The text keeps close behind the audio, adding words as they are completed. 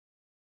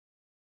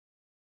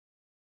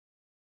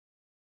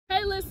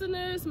Hey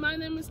listeners, my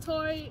name is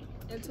Tori,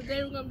 and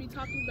today we're going to be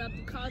talking about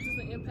the causes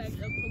and impact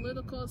of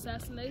political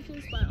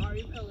assassinations by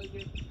Arie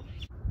Perliger.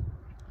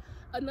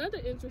 Another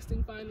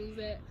interesting finding is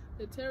that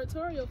the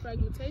territorial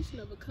fragmentation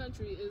of a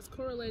country is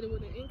correlated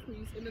with an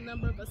increase in the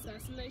number of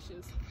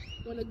assassinations.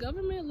 When a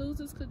government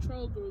loses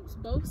control groups,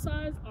 both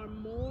sides are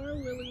more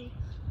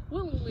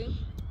willingly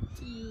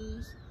to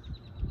use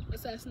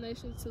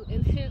assassinations to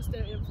enhance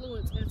their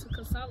influence and to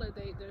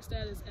consolidate their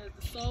status as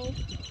the sole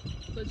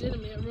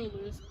legitimate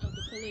rulers of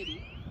the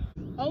polity.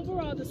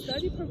 Overall, the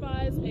study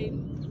provides a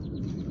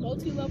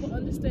multi-level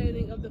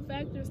understanding of the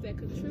factors that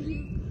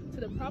contribute to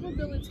the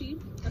probability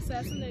of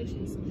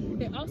assassinations.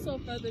 It also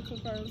further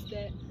confirms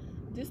that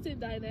distinct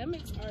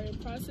dynamics are in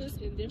process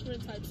in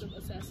different types of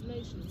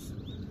assassinations.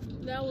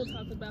 Now we'll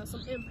talk about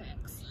some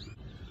impacts.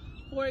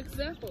 For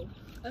example,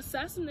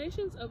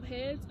 assassinations of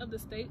heads of the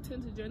state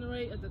tend to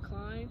generate a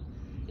decline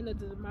in the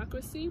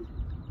democracy,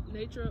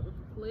 nature of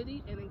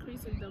polity, and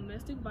increase in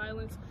domestic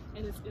violence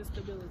and its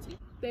instability.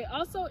 They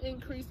also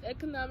increase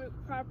economic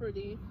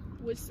property,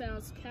 which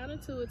sounds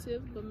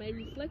counterintuitive but may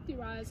reflect the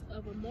rise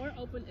of a more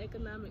open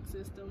economic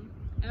system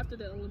after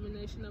the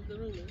elimination of the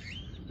ruler.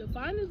 The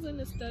findings in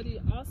the study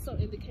also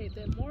indicate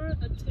that more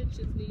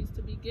attention needs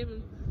to be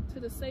given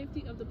to the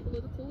safety of the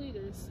political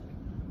leaders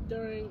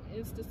during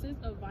instances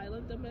of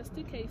violent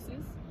domestic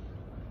cases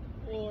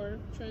or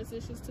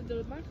transitions to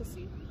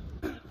democracy.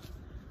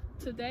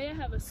 Today I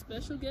have a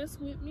special guest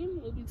with me.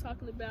 We'll be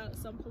talking about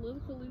some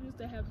political leaders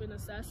that have been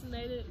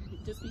assassinated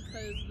just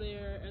because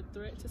they're a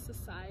threat to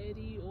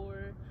society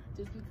or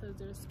just because of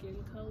their skin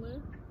color.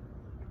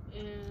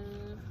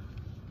 And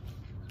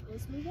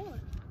let's move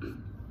on.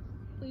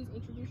 Please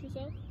introduce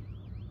yourself.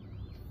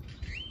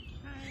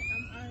 Hi,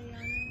 I'm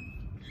Ariana.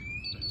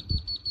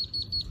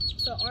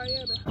 So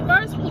Ariana, the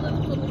first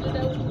political leader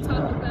that we'll be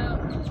talking about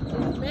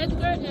is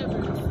Medgar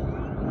Evers.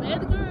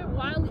 Medgar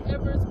Wiley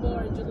Evers,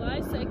 born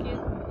July 2nd,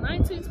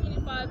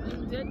 1925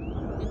 in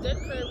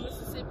Deadford,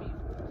 Mississippi.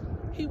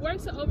 He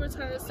worked to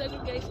overturn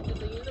segregation at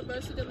the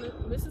University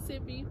of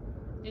Mississippi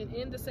and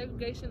end the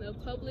segregation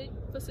of public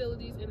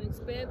facilities and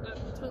expand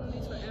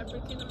opportunities for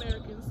African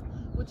Americans,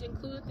 which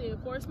included the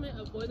enforcement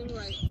of voting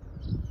rights.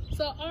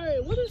 So,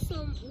 Arie, what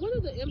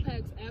are the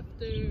impacts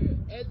after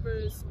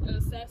Evers'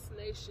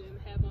 assassination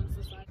have on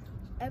society?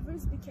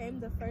 Evers became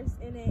the first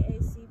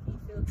NAACP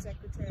field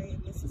secretary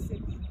in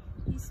Mississippi.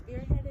 He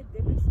spearheaded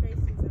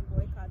demonstrations and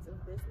boycotts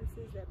of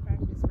businesses that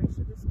practiced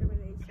racial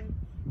discrimination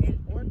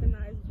and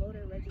organized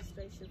voter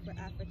registration for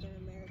African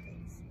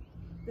Americans.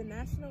 The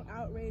national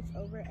outrage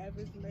over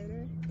Evers'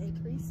 murder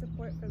increased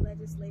support for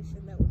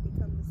legislation that would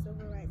become the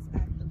Civil Rights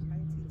Act of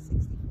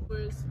 1964.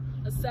 Evers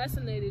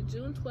assassinated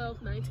June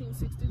 12,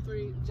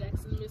 1963,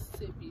 Jackson,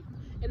 Mississippi.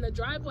 In the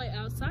driveway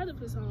outside of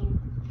his home,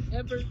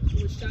 Evers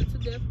was shot to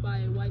death by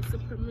a white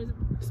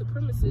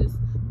supremacist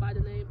by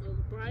the name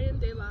of Brian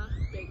De La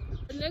Baker.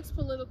 The next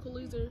political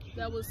leader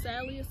that was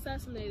sadly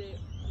assassinated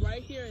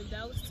right here in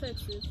Dallas,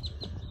 Texas,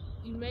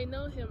 you may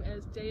know him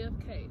as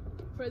JFK,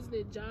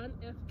 President John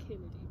F.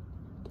 Kennedy.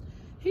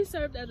 He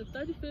served as the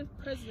 35th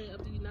President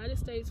of the United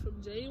States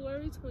from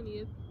January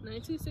 20th,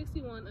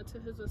 1961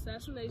 until his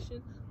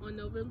assassination on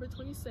November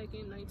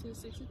 22nd,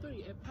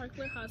 1963 at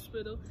Parkland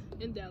Hospital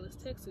in Dallas,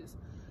 Texas.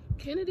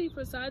 Kennedy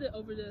presided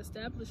over the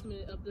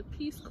establishment of the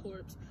Peace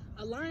Corps,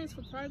 Alliance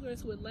for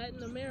Progress with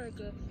Latin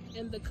America,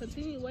 and the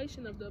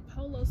continuation of the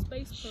Apollo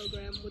space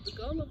program with the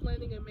goal of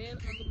landing a man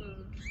on the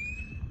moon.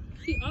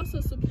 He also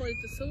supported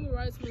the Civil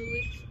Rights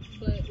Movement,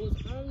 but was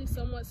only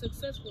somewhat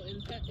successful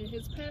in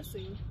his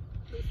passing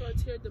through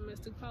frontier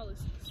domestic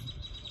policies.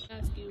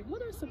 Ask you,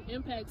 what are some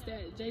impacts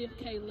that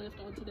JFK left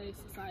on today's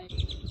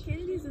society?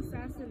 Kennedy's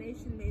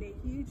assassination made a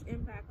huge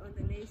impact on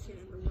the nation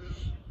and the world.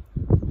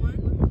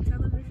 1.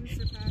 Television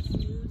surpassed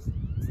news.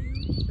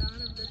 2.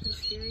 Dawn of the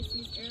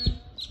conspiracies era.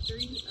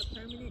 3. A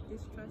permanent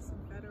distrust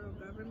in federal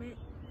government.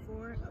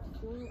 4. A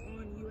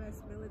full-on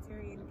U.S.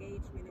 military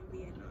engagement in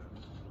Vietnam.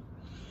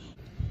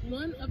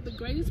 One of the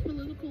greatest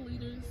political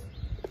leaders,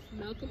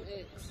 Malcolm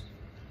X,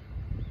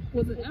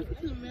 was an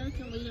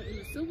African-American leader in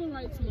the Civil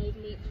Rights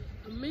Movement,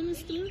 a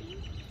minister,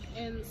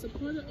 and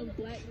supporter of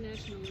black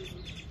nationalism.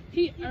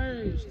 He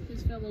urged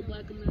his fellow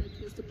black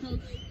Americans to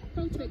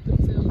protect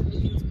themselves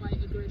against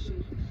white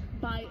aggression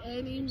by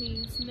any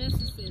means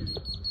necessary.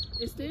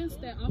 A stance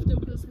that often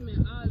puts him at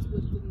odds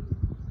with the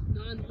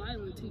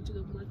non-violent teaching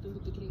of Martin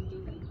Luther King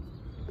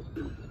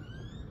Jr.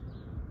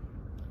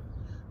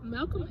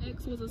 Malcolm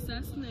X was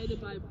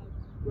assassinated by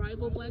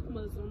rival black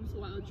Muslims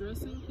while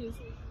addressing his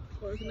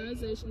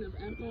Organization of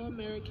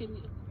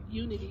Afro-American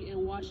Unity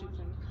in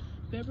Washington,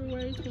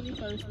 February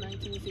 21st,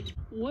 1960.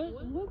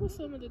 What were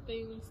some of the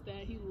things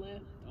that he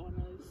left on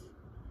us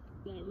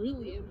that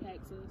really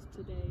impacts us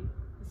today,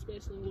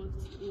 especially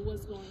with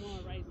what's going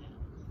on right now?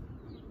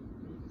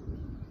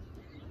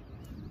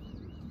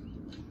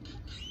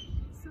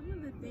 Some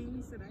of the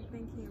things that I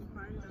think he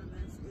imparted on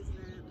us is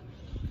that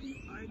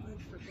he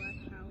argued for black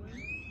power,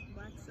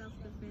 black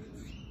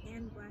self-defense,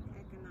 and black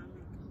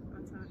economic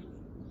autonomy,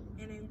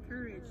 and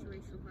encouraged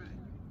racial pride.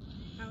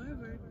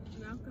 However,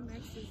 Malcolm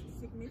X's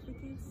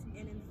significance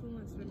and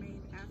influence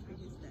remained after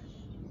his death.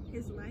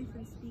 His life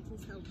and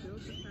speeches helped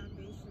build the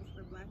foundations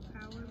for Black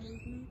Power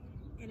movement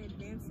and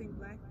advancing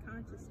Black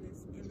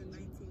consciousness in the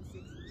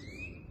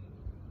 1960s.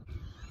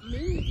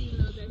 Many of you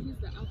know that he's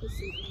the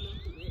opposite of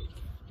Malcolm X.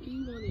 He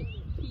wanted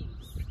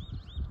peace.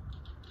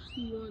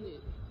 He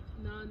wanted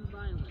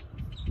non-violence.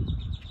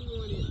 He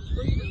wanted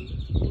freedom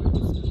for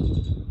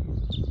speech.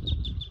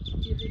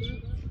 Give it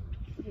up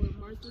for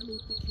Martin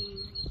Luther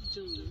King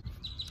Jr.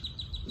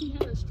 He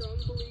had a strong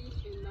belief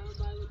in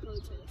non-violent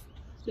protest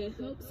that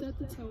helped set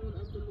the tone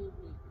of the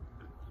movement.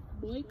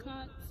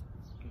 Boycotts,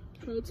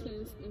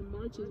 protests, and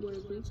marches were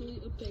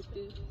eventually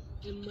effective,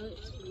 and much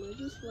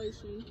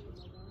legislation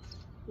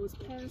was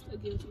passed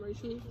against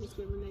racial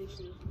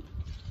discrimination.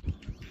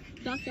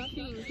 Dr.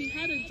 King, he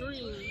had a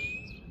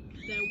dream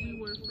that we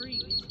were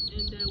free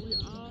and that we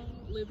all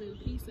live in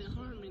peace and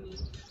harmony,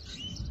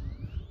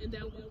 and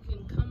that we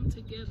can come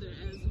together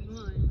as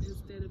one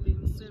instead of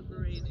being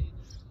separated.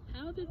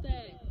 How did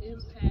that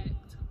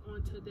impact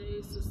on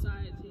today's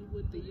society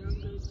with the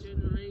younger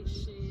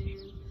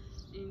generation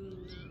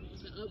and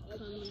the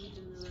upcoming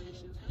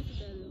generations? How did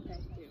that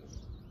impact them?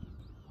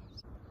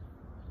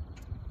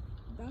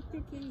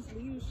 Dr. King's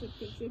leadership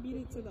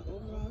contributed to the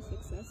overall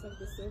success of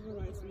the civil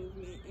rights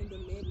movement in the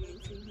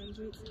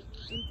mid-1900s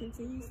and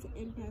continues to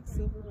impact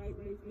civil rights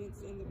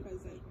movements in the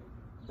present.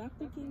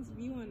 Dr. King's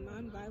view on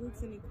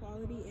nonviolence and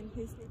equality and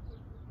his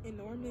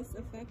enormous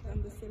effect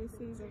on the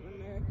citizens of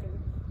America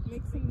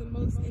makes him the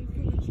most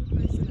influential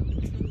person of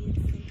the 20th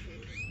century.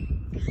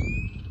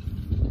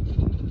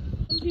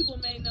 Some people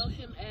may know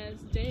him as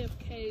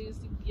JFK's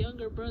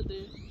younger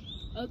brother.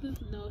 Others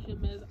know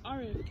him as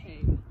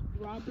RFK,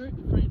 Robert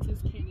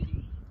Francis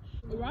Kennedy.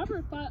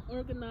 Robert fought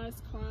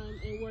organized crime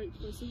and worked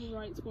for civil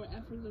rights for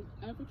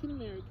African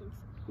Americans.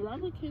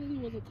 Robert Kennedy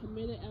was a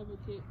committed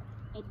advocate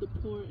of the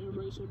poor and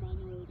racial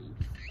minorities.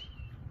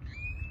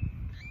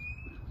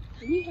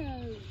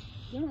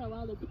 There are a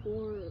lot of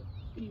poor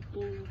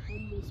people,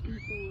 homeless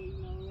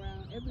people,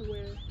 around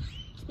everywhere,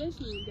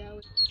 especially in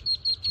Dallas.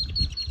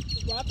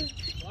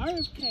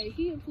 RFK,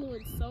 he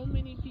influenced so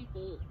many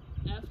people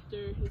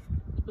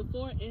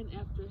before and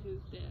after his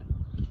death.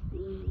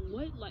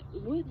 What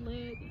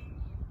led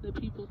the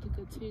people to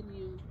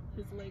continue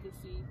his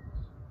legacy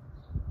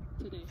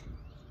today?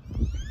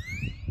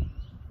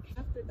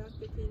 After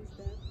Dr. King's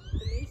death,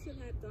 the nation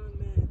had gone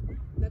mad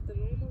that the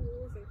normal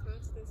rules and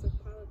constants of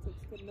politics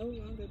could no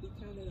longer be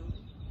counted on.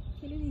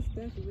 Kennedy's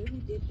death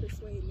really did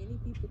persuade many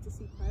people to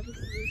see private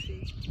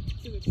solutions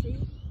to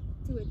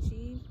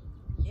achieve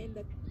and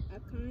a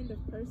kind of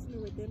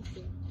personal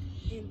redemption,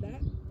 and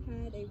that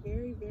had a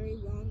very, very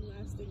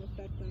long-lasting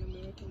effect on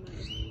American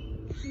life.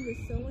 He was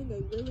showing a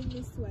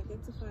willingness to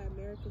identify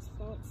America's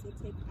faults and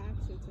take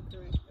action to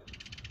correct them.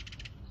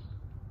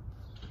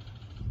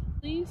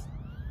 Please.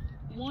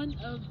 One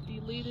of the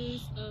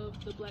leaders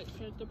of the Black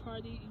Panther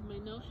Party, you may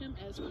know him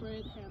as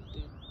Fred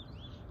Hampton.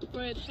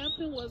 Fred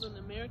Hampton was an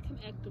American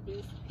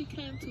activist. He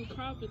came to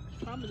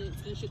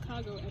prominence in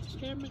Chicago as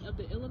chairman of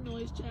the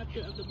Illinois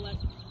chapter of the Black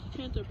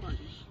Panther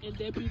Party and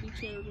deputy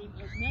chairman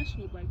of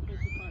National Black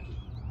Panther Party.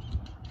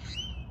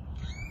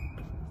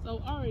 So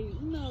Arie,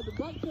 the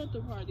Black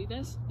Panther Party,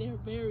 they're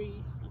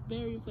very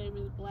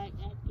famous Black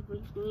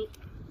activist group.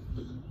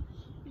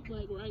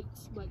 Black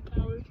rights, Black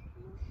power,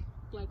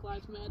 Black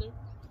Lives Matter.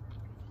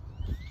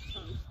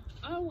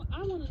 I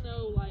want to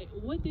know,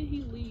 what did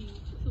he leave?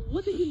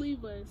 What did he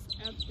leave us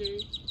after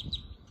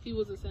he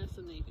was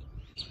assassinated?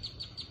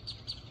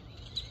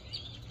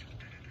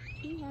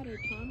 He had a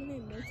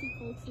prominent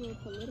multicultural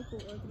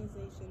political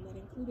organization that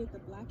included the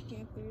Black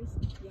Panthers,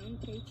 Young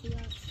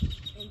Patriots,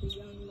 and the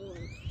Young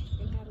Lords,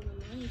 and had an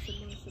alliance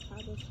among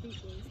Chicago street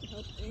gangs to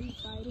help end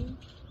fighting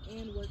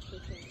and work for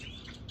change.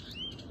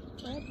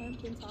 Fred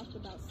Hampton talked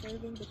about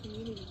serving the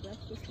community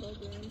breakfast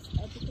programs,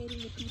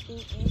 educating the people,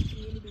 and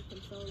community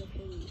control of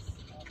police.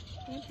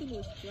 Hampton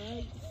was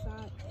drugged,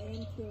 shot,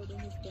 and killed in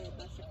his bed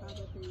by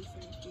Chicago police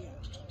and FBI.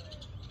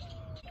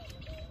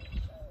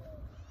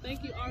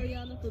 Thank you,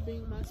 Ariana, for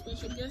being my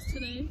special guest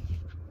today.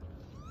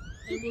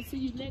 And we'll see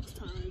you next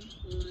time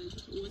on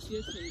What's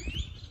Your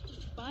Take.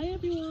 Bye,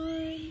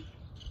 everyone.